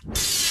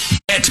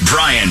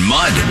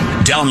mud.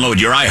 Download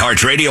your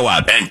iHeartRadio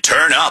app and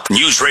turn up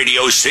News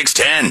Radio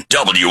 610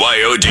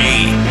 WIOD.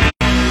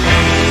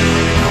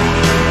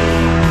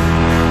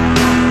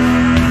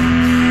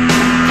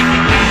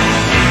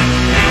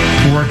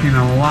 Working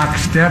on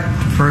lockstep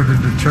to further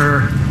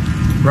deter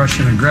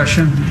Russian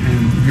aggression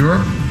in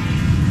Europe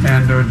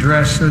and to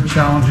address the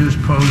challenges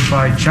posed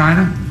by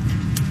China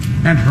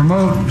and to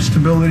promote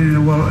stability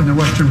in the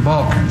Western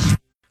Balkans.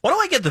 Why do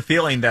I get the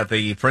feeling that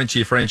the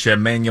Frenchy French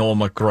Emmanuel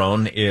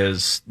Macron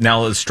is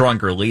now a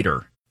stronger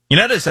leader? You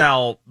notice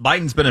how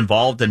Biden's been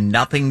involved and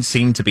nothing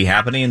seemed to be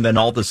happening, and then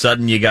all of a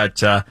sudden you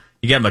get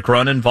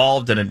Macron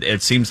involved, and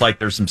it seems like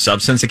there's some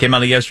substance that came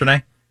out of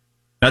yesterday.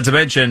 Not to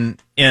mention,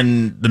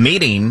 in the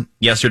meeting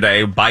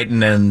yesterday,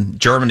 Biden and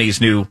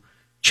Germany's new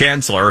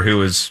chancellor,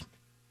 who is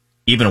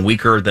even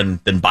weaker than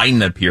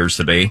Biden appears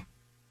to be,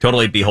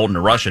 totally beholden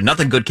to Russia.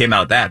 Nothing good came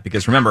out of that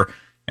because, remember,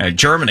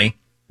 Germany,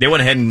 they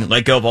went ahead and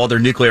let go of all their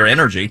nuclear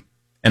energy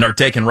and are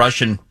taking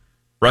Russian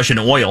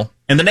oil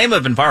in the name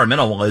of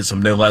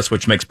environmentalism, no less,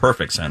 which makes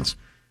perfect sense.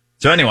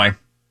 So anyway,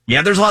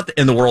 yeah, there's a lot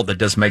in the world that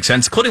doesn't make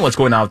sense, including what's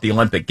going on with the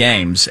Olympic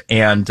Games.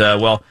 And,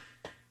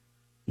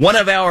 one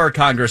of our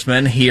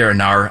congressmen here in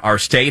our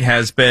state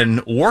has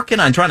been working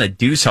on trying to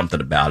do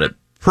something about it.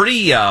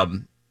 Pretty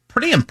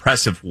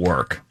impressive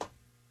work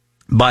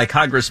by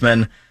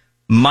Congressman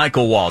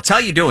Michael Waltz. How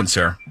you doing,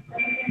 sir?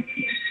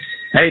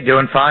 Hey,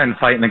 doing fine.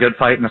 Fighting a good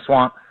fight in the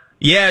swamp.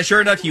 Yeah,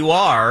 sure enough you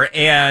are.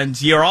 And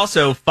you're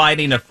also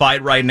fighting a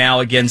fight right now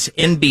against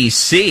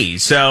NBC.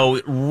 So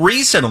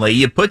recently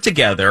you put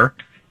together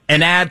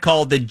an ad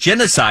called the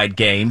Genocide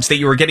Games that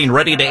you were getting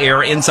ready to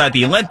air inside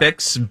the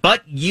Olympics,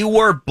 but you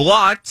were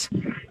blocked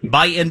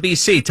by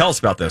NBC. Tell us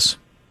about this.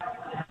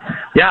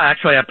 Yeah,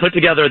 actually, I put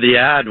together the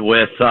ad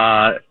with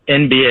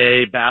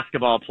NBA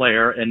basketball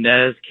player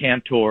Inez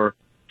Cantor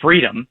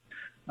Freedom,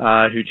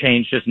 who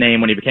changed his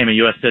name when he became a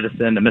U.S.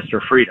 citizen to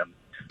Mr. Freedom,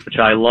 which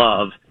I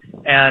love.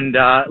 And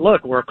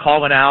look, we're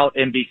calling out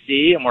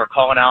NBC and we're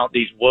calling out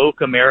these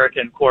woke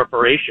American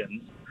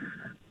corporations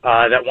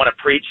that want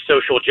to preach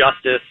social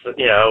justice,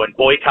 and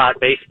boycott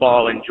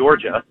baseball in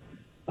Georgia.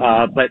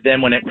 But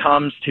then when it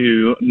comes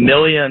to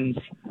millions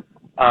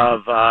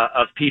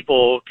of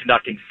people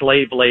conducting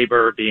slave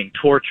labor, being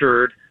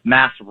tortured,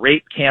 mass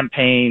rape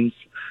campaigns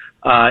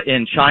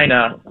in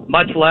China,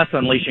 much less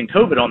unleashing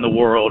COVID on the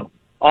world,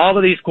 all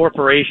of these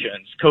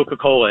corporations,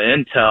 Coca-Cola,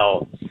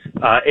 Intel,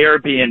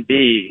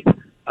 Airbnb,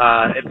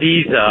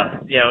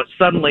 Visa,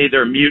 suddenly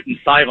they're mute and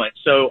silent.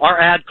 So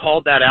our ad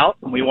called that out,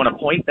 and we want to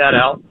point that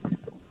out.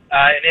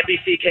 And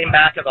NBC came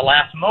back at the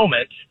last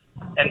moment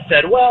and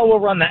said, well, we'll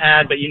run the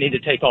ad, but you need to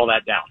take all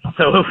that down.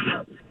 So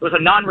it was a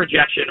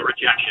non-rejection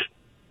rejection.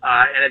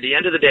 And at the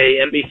end of the day,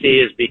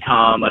 NBC has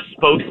become a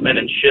spokesman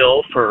and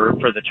shill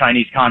for the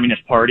Chinese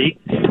Communist Party.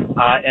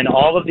 And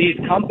all of these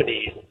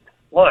companies,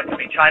 look,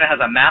 China has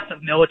a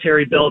massive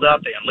military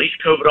buildup. They unleash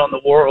COVID on the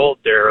world.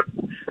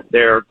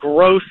 They're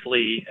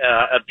grossly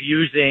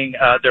abusing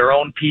their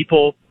own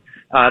people.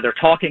 They're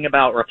talking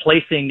about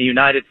replacing the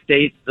United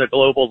States, the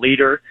global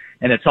leader,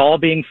 and it's all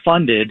being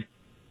funded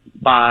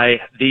by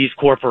these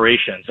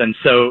corporations. And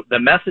so the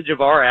message of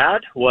our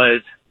ad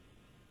was,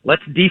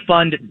 let's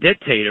defund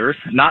dictators,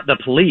 not the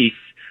police,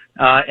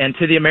 and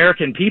to the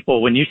American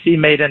people, when you see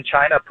Made in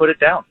China, put it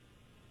down.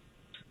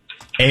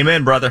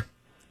 Amen, brother.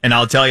 And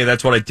I'll tell you,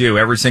 that's what I do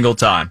every single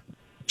time.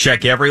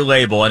 Check every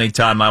label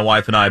anytime my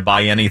wife and I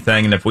buy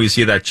anything, and if we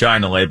see that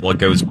China label, it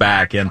goes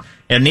back, and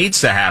it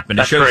needs to happen.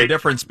 It shows the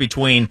difference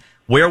between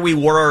where we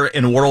were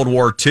in World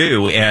War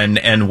II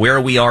and where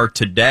we are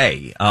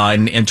today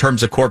in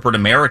terms of corporate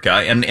America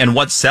and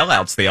what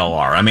sellouts they all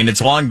are. I mean,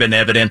 it's long been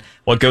evident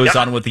what goes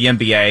on with the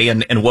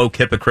NBA and woke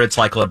hypocrites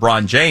like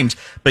LeBron James.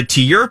 But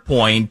to your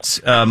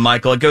point,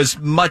 Michael, it goes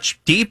much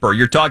deeper.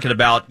 You're talking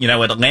about,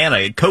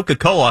 Atlanta,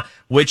 Coca-Cola,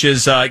 which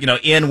is,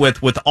 in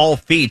with all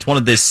feet, one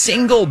of the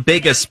single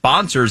biggest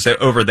sponsors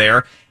over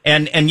there.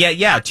 And yet,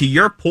 yeah, to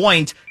your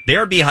point, they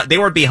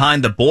were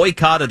behind the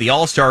boycott of the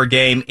All-Star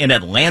game in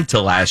Atlanta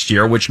last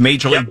year, which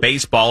Major League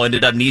Baseball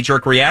ended up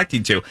knee-jerk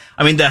reacting to.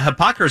 I mean, the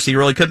hypocrisy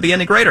really couldn't be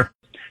any greater.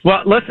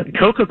 Well, listen,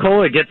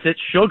 Coca-Cola gets its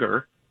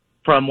sugar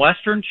from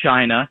Western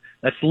China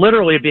that's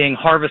literally being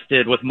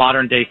harvested with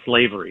modern-day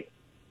slavery.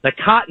 The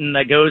cotton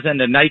that goes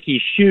into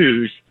Nike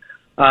shoes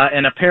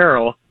and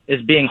apparel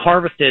is being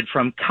harvested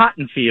from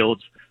cotton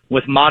fields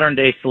with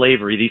modern-day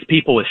slavery. These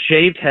people with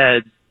shaved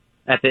heads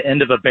at the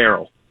end of a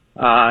barrel.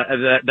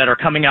 That are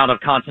coming out of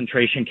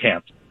concentration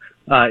camps.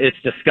 It's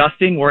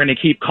disgusting. We're going to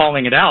keep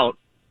calling it out.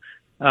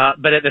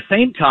 But at the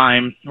same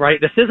time, right,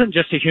 this isn't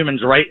just a human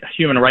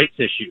rights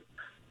issue.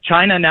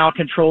 China now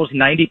controls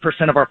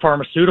 90% of our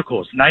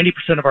pharmaceuticals,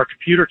 90% of our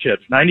computer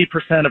chips,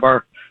 90% of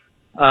our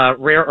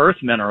rare earth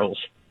minerals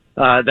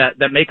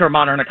that make our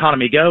modern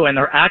economy go, and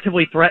they're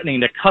actively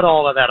threatening to cut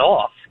all of that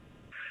off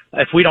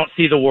if we don't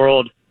see the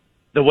world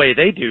the way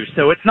they do.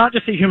 So it's not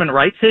just a human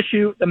rights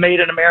issue, the Made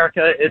in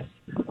America.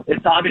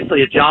 It's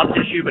obviously a jobs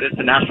issue, but it's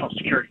a national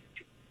security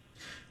issue.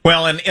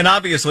 Well, and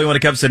obviously when it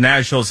comes to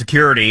national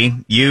security,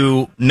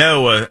 you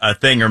know a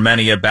thing or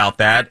many about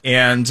that.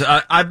 And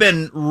I've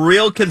been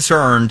real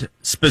concerned,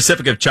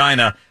 specific of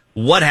China,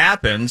 what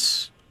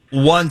happens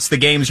once the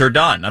games are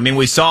done. I mean,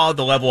 we saw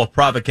the level of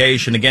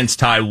provocation against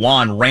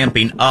Taiwan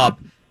ramping up,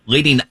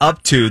 leading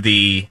up to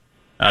the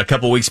a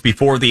couple weeks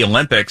before the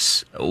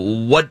Olympics.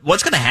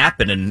 What's going to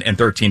happen in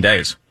 13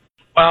 days?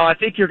 Well, I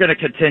think you're going to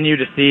continue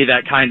to see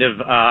that kind of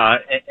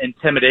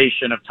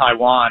intimidation of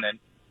Taiwan.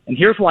 And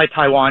here's why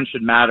Taiwan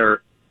should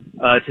matter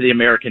to the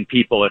American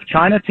people. If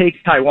China takes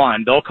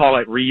Taiwan, they'll call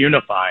it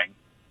reunifying.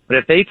 But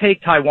if they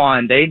take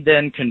Taiwan, they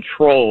then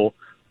control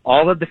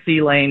all of the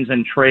sea lanes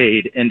and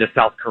trade into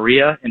South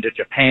Korea, into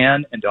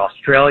Japan, into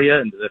Australia,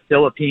 into the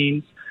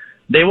Philippines.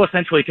 They will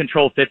essentially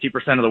control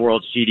 50% of the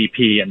world's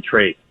GDP and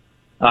trade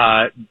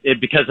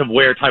because of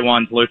where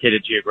Taiwan's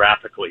located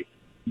geographically.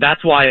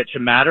 That's why it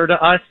should matter to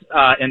us.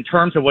 In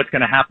terms of what's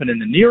going to happen in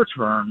the near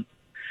term,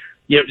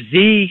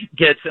 Xi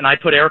gets, and I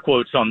put air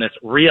quotes on this,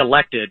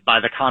 reelected by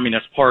the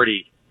Communist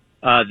Party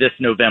this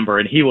November,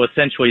 and he will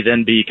essentially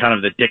then be kind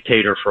of the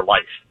dictator for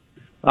life.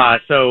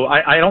 So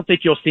I don't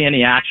think you'll see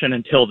any action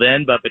until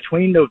then, but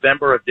between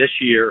November of this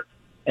year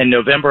and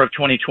November of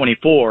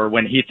 2024,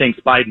 when he thinks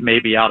Biden may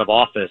be out of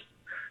office,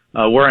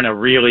 we're in a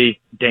really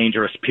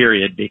dangerous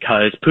period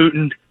because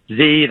Putin,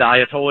 Xi, the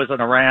Ayatollahs in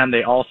Iran,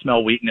 they all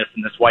smell weakness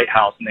in this White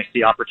House and they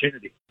see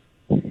opportunity.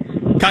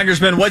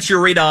 Congressman, what's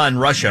your read on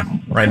Russia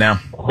right now?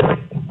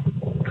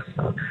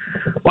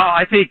 Well,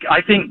 I think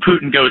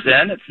Putin goes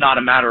in. It's not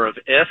a matter of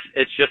if.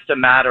 It's just a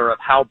matter of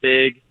how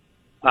big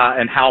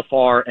and how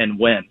far and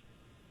when.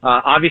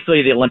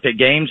 Obviously, the Olympic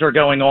Games are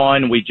going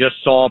on. We just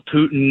saw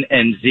Putin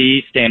and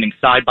Xi standing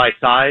side by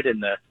side,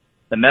 and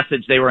the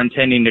message they were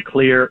intending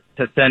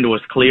to send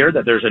was clear,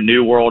 that there's a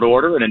new world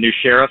order and a new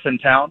sheriff in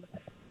town,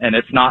 and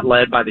it's not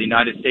led by the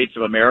United States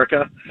of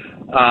America.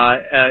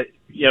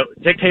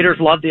 Dictators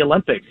love the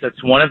Olympics.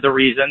 That's one of the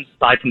reasons,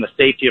 aside from the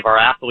safety of our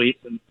athletes,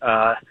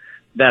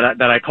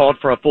 that I called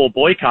for a full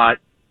boycott.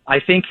 I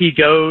think he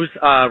goes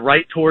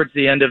right towards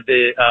the end of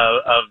the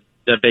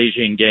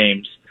Beijing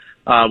Games,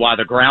 while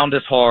the ground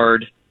is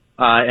hard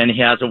and he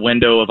has a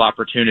window of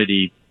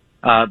opportunity.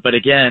 But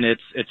again,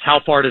 it's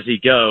how far does he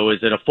go? Is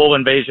it a full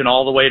invasion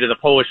all the way to the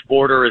Polish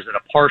border? Is it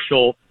a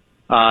partial?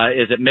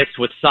 Is it mixed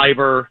with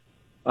cyber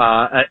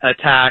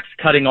attacks,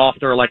 cutting off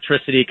their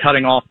electricity,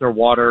 cutting off their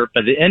water?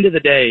 But at the end of the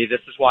day, this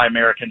is why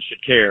Americans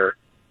should care.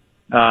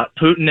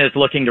 Putin is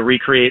looking to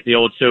recreate the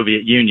old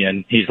Soviet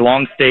Union. He's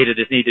long stated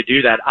his need to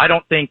do that. I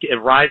don't think it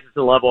rises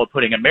to the level of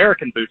putting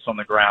American boots on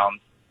the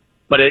ground,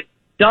 but it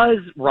does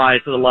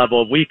rise to the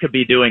level of we could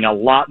be doing a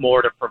lot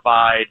more to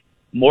provide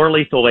more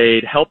lethal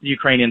aid, help the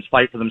Ukrainians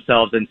fight for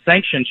themselves, and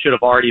sanctions should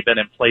have already been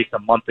in place a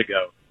month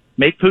ago.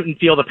 Make Putin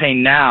feel the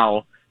pain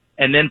now,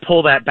 and then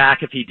pull that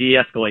back if he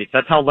de-escalates.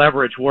 That's how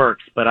leverage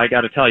works, but I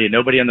got to tell you,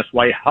 nobody in this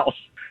White House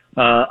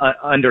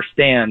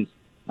understands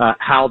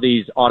how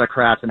these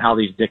autocrats and how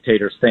these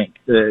dictators think.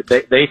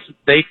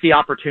 They see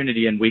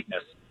opportunity in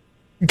weakness.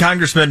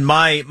 Congressman,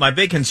 my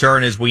big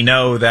concern is we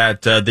know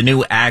that the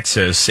new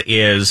axis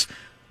is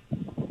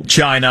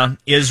China,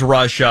 is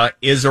Russia,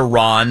 is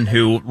Iran,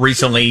 who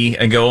recently,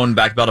 going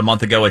back about a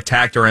month ago,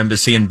 attacked our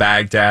embassy in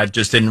Baghdad,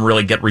 just didn't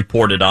really get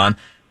reported on.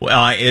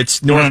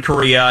 It's North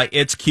Korea,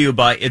 it's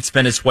Cuba, it's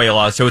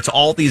Venezuela. So it's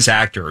all these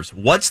actors.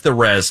 What's the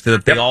risk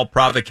that they all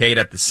provocate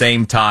at the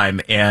same time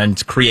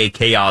and create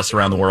chaos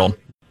around the world?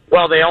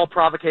 Well, they all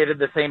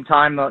provocated at the same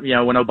time, when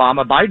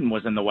Biden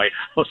was in the White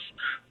House,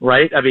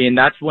 right? I mean,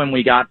 that's when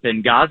we got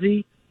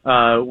Benghazi.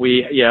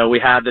 We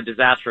had the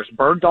disastrous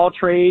Bergdahl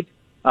trade.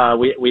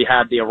 We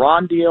had the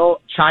Iran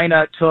deal.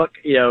 China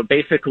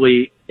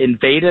basically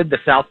invaded the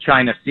South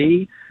China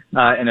Sea,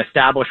 and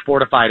established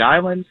fortified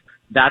islands.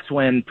 That's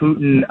when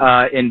Putin,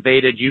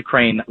 invaded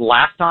Ukraine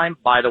last time,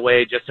 by the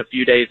way, just a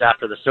few days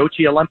after the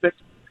Sochi Olympics.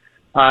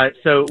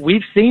 So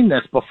we've seen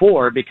this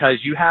before because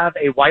you have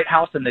a White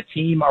House and the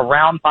team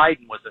around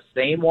Biden was the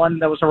same one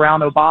that was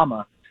around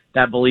Obama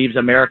that believes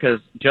America is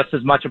just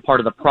as much a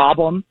part of the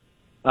problem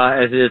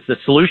as it is the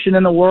solution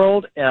in the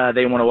world.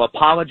 They want to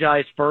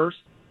apologize first.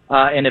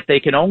 And if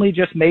they can only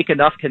just make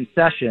enough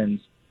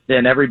concessions,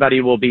 then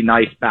everybody will be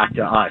nice back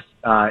to us.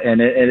 And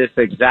it's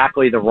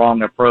exactly the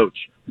wrong approach.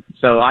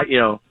 So I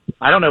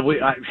don't know.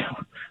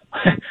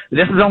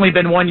 This has only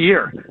been 1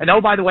 year. And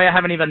by the way, I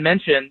haven't even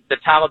mentioned the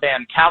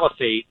Taliban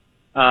caliphate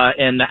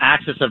and the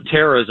axis of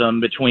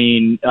terrorism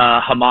between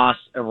Hamas,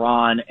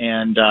 Iran,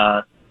 and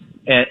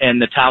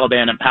the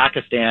Taliban in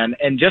Pakistan.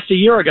 And just a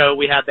year ago,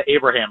 we had the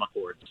Abraham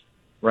Accords,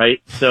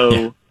 right?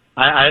 So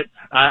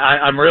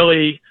I'm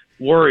really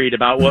worried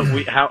about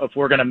if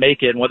we're going to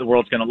make it and what the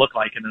world's going to look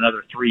like in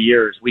another 3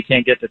 years. We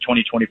can't get to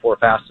 2024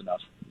 fast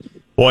enough.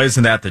 Boy,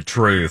 isn't that the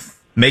truth?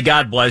 May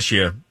God bless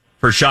you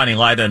for shining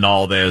light on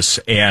all this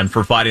and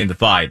for fighting the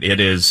fight. It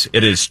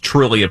is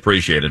truly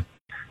appreciated.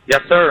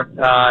 Yes, sir.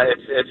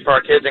 It's for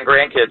our kids and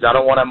grandkids. I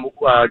don't want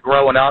them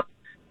growing up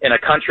in a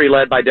country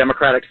led by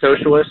democratic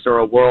socialists or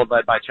a world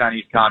led by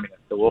Chinese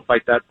communists. So we'll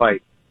fight that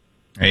fight.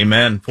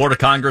 Amen. Florida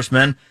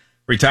Congressman,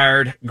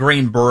 retired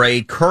Green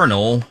Beret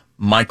Colonel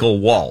Michael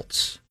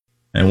Waltz.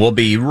 And we'll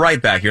be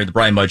right back here at the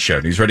Brian Mudd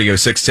Show. News Radio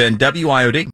 610 WIOD.